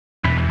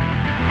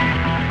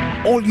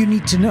All you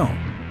need to know,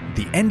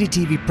 the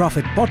NDTV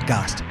Profit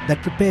podcast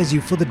that prepares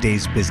you for the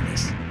day's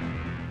business.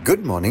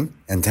 Good morning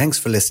and thanks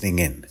for listening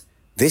in.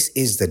 This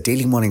is the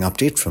Daily Morning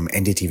Update from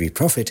NDTV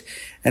Profit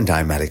and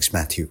I'm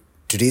Mathew.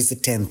 Today is the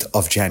 10th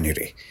of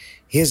January.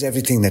 Here's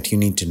everything that you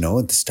need to know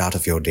at the start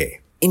of your day.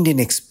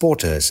 Indian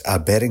exporters are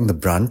bearing the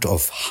brunt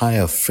of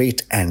higher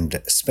freight and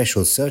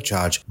special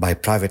surcharge by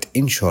private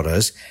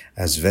insurers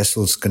as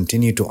vessels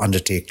continue to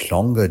undertake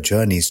longer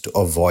journeys to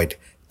avoid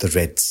the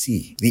Red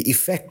Sea. The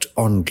effect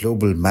on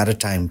global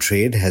maritime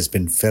trade has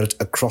been felt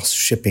across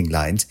shipping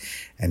lines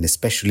and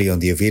especially on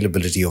the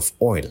availability of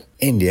oil.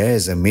 India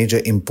is a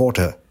major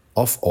importer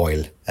of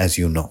oil, as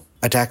you know.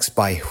 Attacks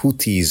by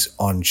Houthis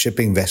on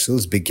shipping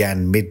vessels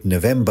began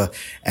mid-November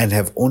and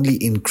have only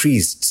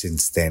increased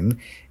since then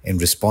in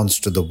response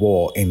to the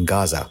war in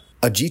Gaza.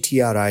 A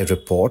GTRI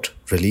report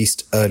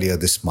released earlier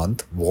this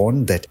month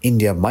warned that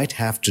India might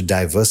have to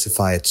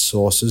diversify its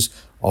sources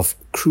of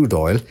crude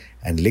oil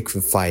and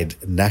liquefied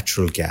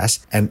natural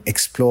gas and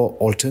explore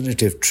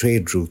alternative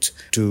trade routes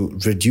to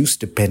reduce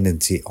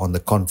dependency on the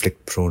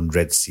conflict-prone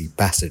Red Sea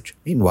passage.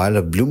 Meanwhile,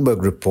 a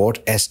Bloomberg report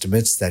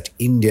estimates that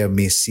India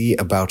may see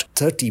about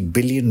 $30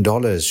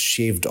 billion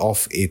shaved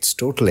off its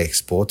total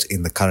exports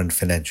in the current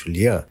financial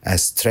year,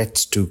 as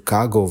threats to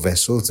cargo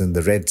vessels in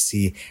the Red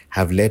Sea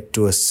have led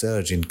to a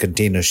surge in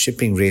container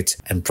shipping rates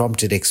and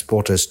prompted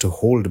exporters to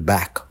hold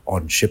back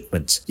on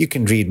shipments. You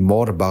can read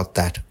more about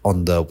that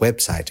on the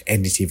website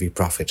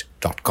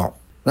ndtvprofit.com.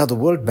 Now, the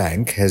World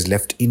Bank has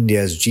left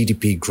India's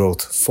GDP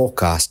growth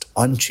forecast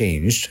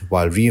unchanged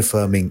while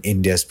reaffirming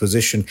India's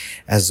position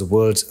as the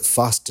world's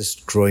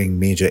fastest growing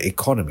major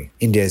economy.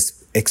 India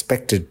is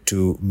expected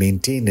to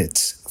maintain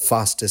its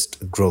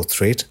fastest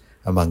growth rate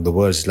among the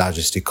world's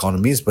largest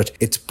economies, but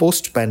its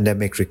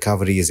post-pandemic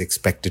recovery is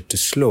expected to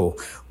slow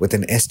with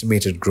an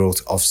estimated growth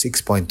of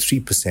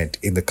 6.3%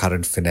 in the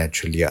current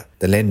financial year.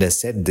 The lender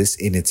said this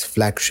in its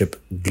flagship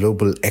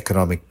Global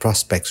Economic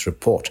Prospects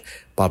report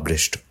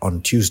published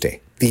on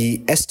Tuesday.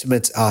 The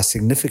estimates are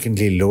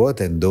significantly lower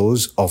than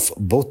those of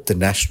both the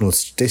National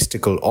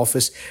Statistical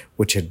Office,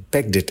 which had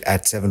pegged it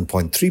at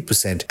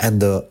 7.3%,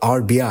 and the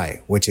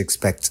RBI, which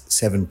expects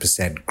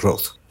 7%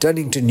 growth.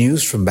 Turning to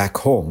news from back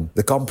home,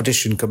 the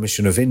Competition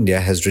Commission of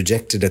India has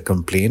rejected a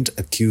complaint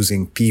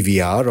accusing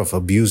PVR of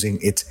abusing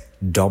its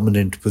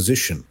dominant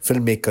position.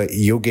 Filmmaker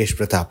Yogesh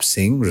Pratap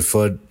Singh,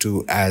 referred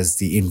to as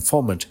the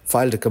informant,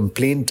 filed a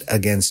complaint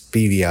against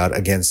PVR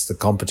against the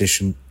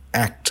Competition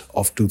Act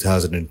of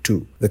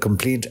 2002. The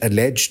complaint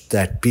alleged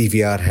that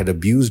PVR had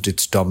abused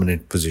its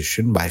dominant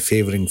position by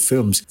favoring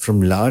films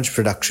from large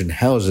production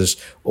houses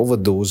over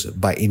those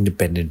by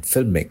independent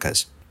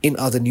filmmakers. In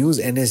other news,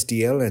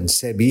 NSDL and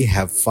SEBI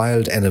have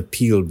filed an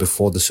appeal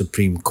before the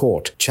Supreme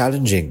Court,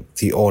 challenging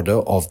the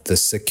order of the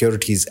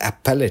Securities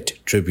Appellate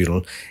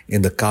Tribunal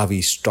in the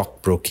Kavi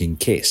stockbroking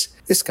case.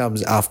 This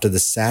comes after the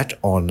SAT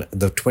on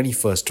the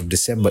 21st of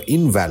December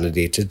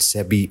invalidated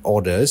SEBI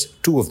orders,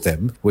 two of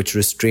them, which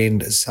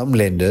restrained some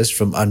lenders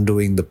from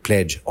undoing the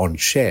pledge on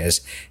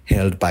shares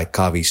held by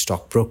Kavi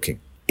stockbroking.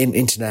 In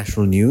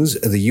international news,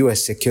 the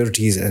US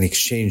Securities and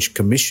Exchange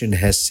Commission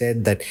has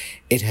said that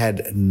it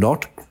had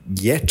not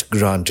yet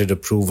granted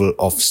approval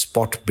of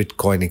spot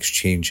Bitcoin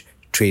exchange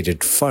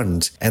traded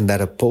funds and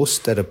that a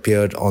post that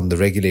appeared on the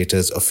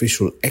regulator's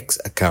official X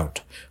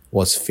account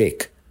was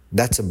fake.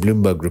 That's a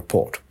Bloomberg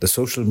report. The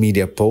social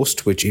media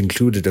post, which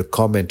included a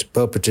comment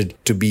purported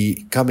to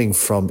be coming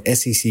from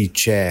SEC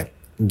Chair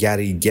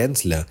Gary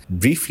Gensler,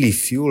 briefly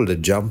fueled a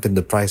jump in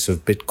the price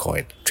of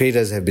Bitcoin.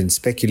 Traders have been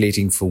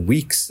speculating for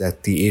weeks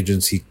that the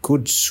agency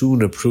could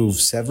soon approve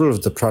several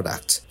of the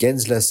products.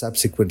 Gensler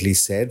subsequently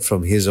said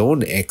from his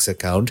own X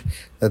account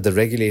that the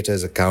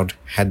regulator's account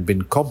had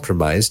been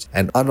compromised,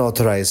 an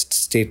unauthorized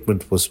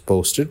statement was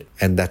posted,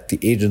 and that the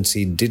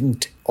agency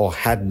didn't or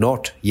had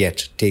not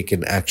yet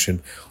taken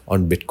action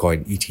on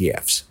Bitcoin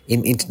ETFs.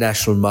 In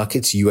international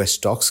markets, US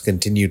stocks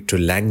continued to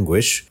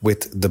languish,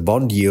 with the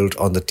bond yield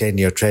on the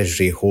 10-year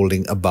Treasury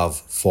holding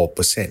above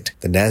 4%.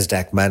 The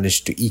Nasdaq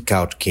managed to eke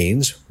out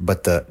gains,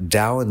 but the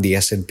Dow and the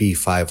S&P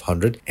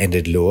 500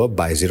 ended lower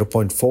by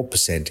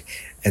 0.4%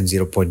 and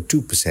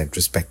 0.2%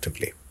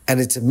 respectively. And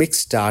it's a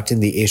mixed start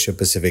in the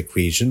Asia-Pacific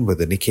region, with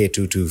the Nikkei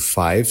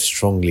 225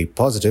 strongly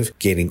positive,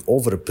 gaining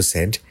over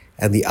 1%,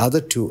 and the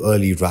other two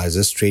early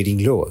risers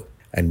trading lower.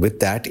 And with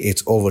that,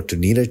 it's over to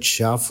Niraj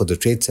Shah for the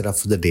trade setup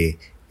for the day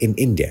in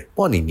India.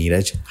 Morning,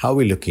 Niraj. How are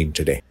we looking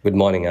today? Good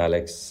morning,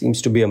 Alex.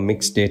 Seems to be a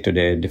mixed day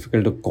today.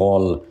 Difficult to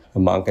call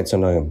markets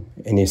on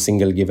any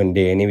single given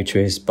day, any which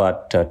ways.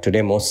 But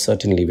today, most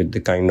certainly, with the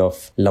kind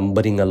of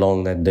lumbering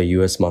along that the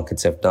US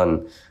markets have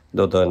done,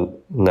 though the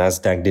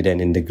Nasdaq did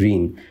end in the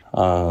green.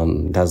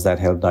 Does that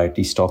help the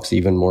IT stocks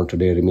even more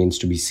today remains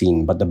to be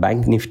seen. But the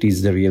bank Nifty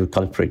is the real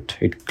culprit.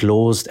 It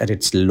closed at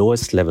its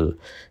lowest level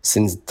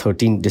since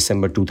 13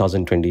 December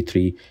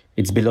 2023.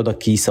 It's below the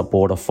key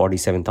support of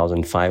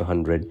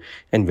 47,500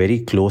 and very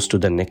close to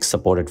the next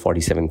support at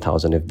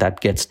 47,000. If that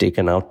gets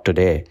taken out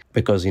today,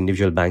 because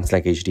individual banks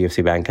like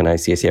HDFC Bank and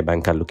ICICI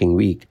Bank are looking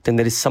weak, then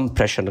there is some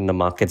pressure on the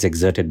markets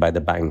exerted by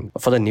the bank.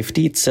 For the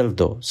Nifty itself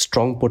though,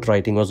 strong put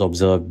writing was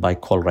observed by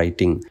call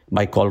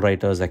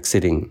writers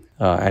exiting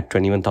at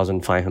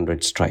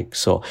 21,500 strike.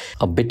 So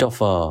a bit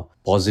of a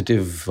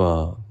positive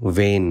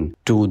vein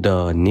to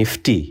the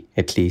Nifty,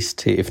 at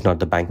least, if not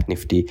the bank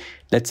Nifty.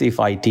 Let's see if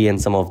IT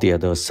and some of the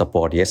others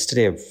support.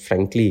 Yesterday,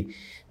 frankly,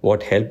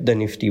 what helped the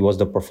Nifty was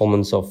the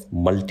performance of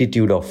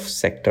multitude of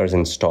sectors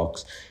and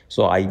stocks.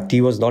 So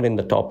IT was not in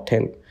the top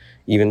 10,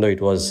 even though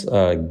it was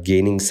a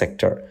gaining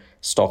sector.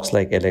 Stocks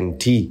like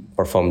L&T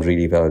performed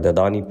really well. The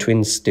Adani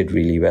twins did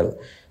really well.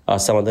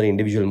 Some other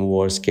individual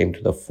movers came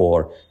to the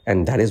fore,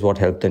 and that is what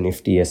helped the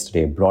Nifty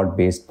yesterday,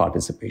 broad-based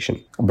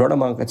participation. Broader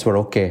markets were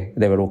okay.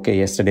 They were okay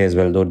yesterday as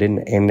well, though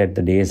didn't end at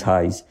the day's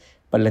highs.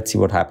 But let's see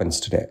what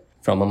happens today.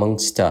 From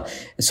amongst,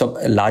 so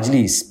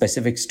largely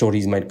specific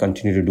stories might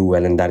continue to do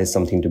well, and that is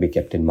something to be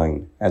kept in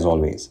mind, as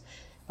always.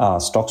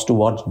 Stocks to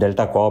watch,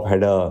 Delta Corp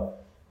had a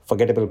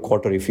forgettable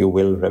quarter, if you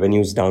will.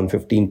 Revenues down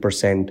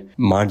 15%.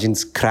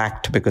 Margins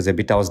cracked because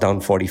EBITDA was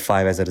down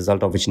 45%, as a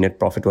result of which net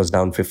profit was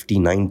down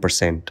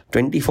 59%.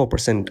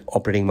 24%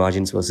 operating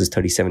margins versus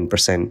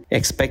 37%.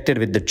 Expected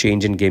with the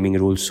change in gaming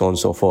rules, so on and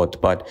so forth.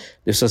 But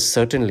this was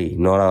certainly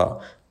not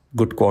a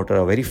good quarter,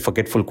 a very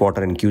forgetful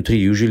quarter. And Q3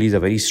 usually is a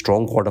very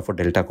strong quarter for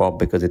Delta Corp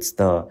because it's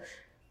the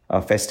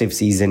festive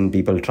season.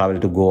 People travel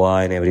to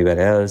Goa and everywhere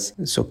else.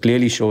 So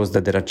clearly shows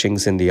that there are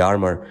chinks in the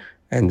armor.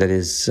 And there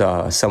is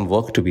some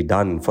work to be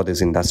done for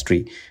this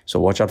industry. So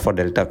watch out for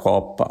Delta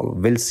Corp.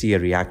 We'll see a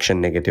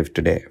reaction negative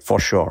today, for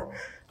sure.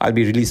 I'll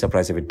be really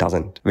surprised if it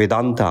doesn't.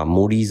 Vedanta,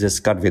 Moody's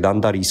has cut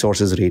Vedanta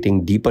Resources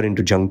rating deeper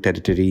into junk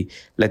territory.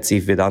 Let's see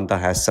if Vedanta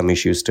has some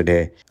issues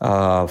today.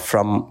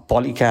 From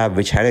Polycab,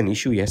 which had an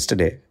issue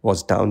yesterday,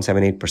 was down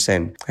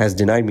 7-8%, has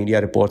denied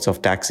media reports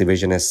of tax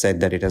evasion, has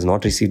said that it has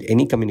not received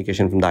any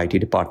communication from the IT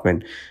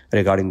department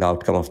regarding the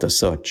outcome of the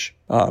search.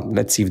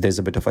 Let's see if there's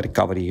a bit of a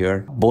recovery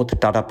here. Both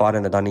Tata Power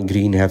and Adani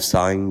Green have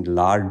signed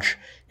large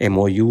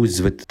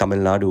MOUs with Tamil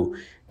Nadu.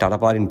 Tata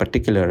Power in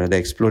particular, the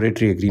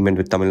exploratory agreement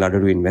with Tamil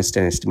Nadu to invest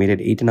an estimated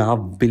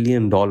 $8.5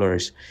 billion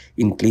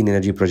in clean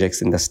energy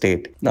projects in the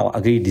state. Now,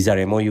 agreed, these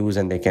are MOUs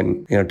and they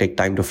can take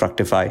time to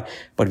fructify.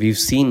 But we've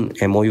seen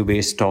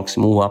MOU-based stocks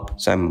move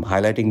up. So I'm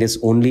highlighting this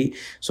only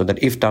so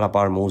that if Tata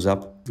Power moves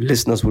up,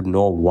 listeners would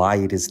know why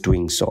it is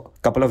doing so. A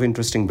couple of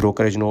interesting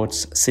brokerage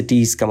notes.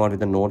 Citi's come out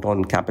with a note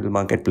on capital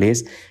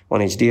marketplace. On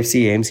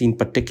HDFC AMC in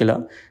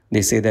particular,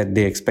 they say that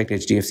they expect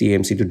HDFC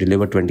AMC to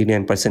deliver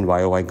 29%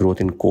 YOY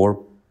growth in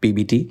core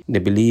PBT. They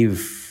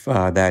believe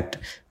that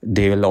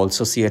they will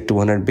also see a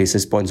 200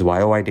 basis points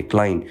YOY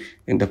decline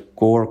in the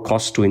core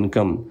cost to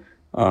income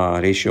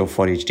ratio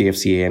for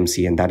HDFC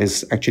AMC, and that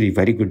is actually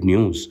very good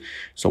news.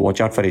 So watch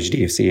out for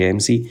HDFC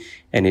AMC.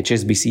 And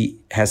HSBC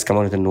has come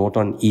out with a note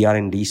on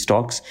ER&D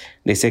stocks.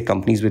 They say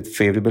companies with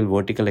favorable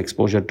vertical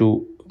exposure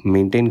to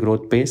maintain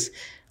growth pace,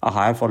 are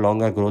higher for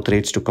longer growth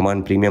rates to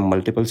command premium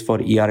multiples for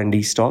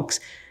ER&D stocks.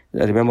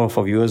 Remember,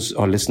 for viewers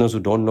or listeners who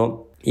don't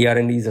know,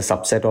 ER&D is a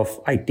subset of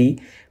IT,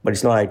 but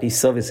it's not IT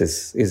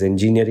services. It's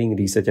engineering,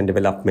 research and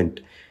development.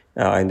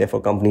 And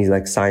therefore companies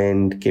like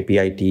Cyient,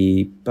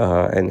 KPIT,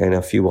 and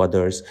a few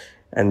others.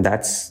 And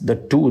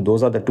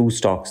those are the two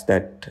stocks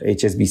that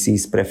HSBC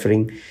is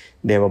preferring.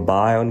 They have a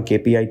buy on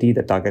KPIT.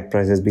 The target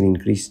price has been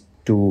increased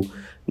to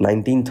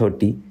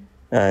 1930.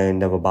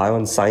 And they have a buy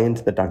on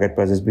Cyient. The target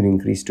price has been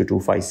increased to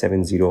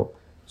 2570.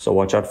 So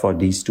watch out for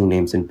these two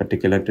names in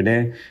particular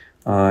today.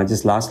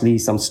 Just lastly,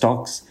 some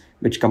stocks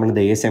which come under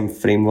the ASM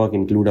framework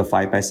include a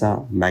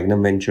 5paisa,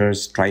 Magnum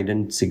Ventures,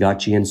 Trident,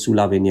 Sigachi, and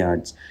Sula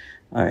Vineyards.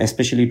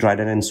 Especially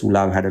Trident and Sula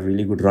have had a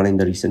really good run in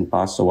the recent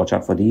past, so watch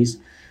out for these.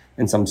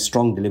 And some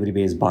strong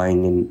delivery-based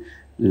buying in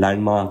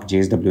Landmark,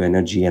 JSW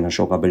Energy, and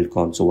Ashoka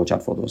Buildcon, so watch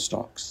out for those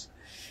stocks.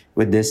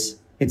 With this,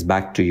 it's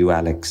back to you,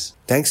 Alex.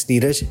 Thanks,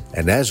 Niraj.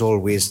 And as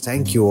always,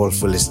 thank you all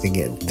for listening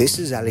in. This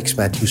is Alex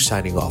Mathew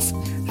signing off.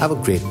 Have a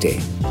great day.